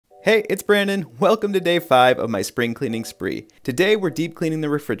Hey, it's Brandon. Welcome to day 5 of my spring cleaning spree. Today we're deep cleaning the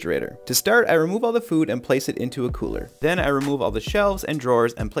refrigerator. To start, I remove all the food and place it into a cooler. Then I remove all the shelves and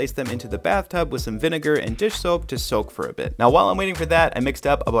drawers and place them into the bathtub with some vinegar and dish soap to soak for a bit. Now while I'm waiting for that, I mixed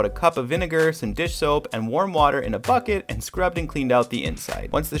up about a cup of vinegar, some dish soap, and warm water in a bucket and scrubbed and cleaned out the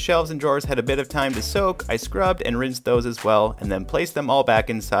inside. Once the shelves and drawers had a bit of time to soak, I scrubbed and rinsed those as well, and then placed them all back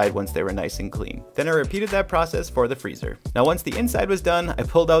inside once they were nice and clean. Then I repeated that process for the freezer. Now once the inside was done, I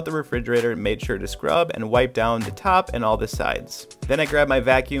pulled out the refrigerator and made sure to scrub and wipe down the top and all the sides. Then I grabbed my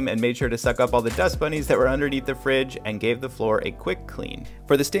vacuum and made sure to suck up all the dust bunnies that were underneath the fridge and gave the floor a quick clean.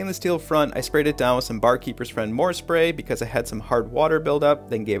 For the stainless steel front, I sprayed it down with some Barkeeper's Friend More spray because I had some hard water buildup,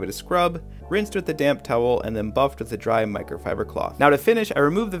 then gave it a scrub, rinsed with a damp towel, and then buffed with a dry microfiber cloth. Now to finish, I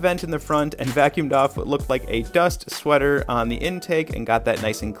removed the vent in the front and vacuumed off what looked like a dust sweater on the intake and got that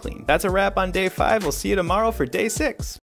nice and clean. That's a wrap on day 5. We'll see you tomorrow for day 6.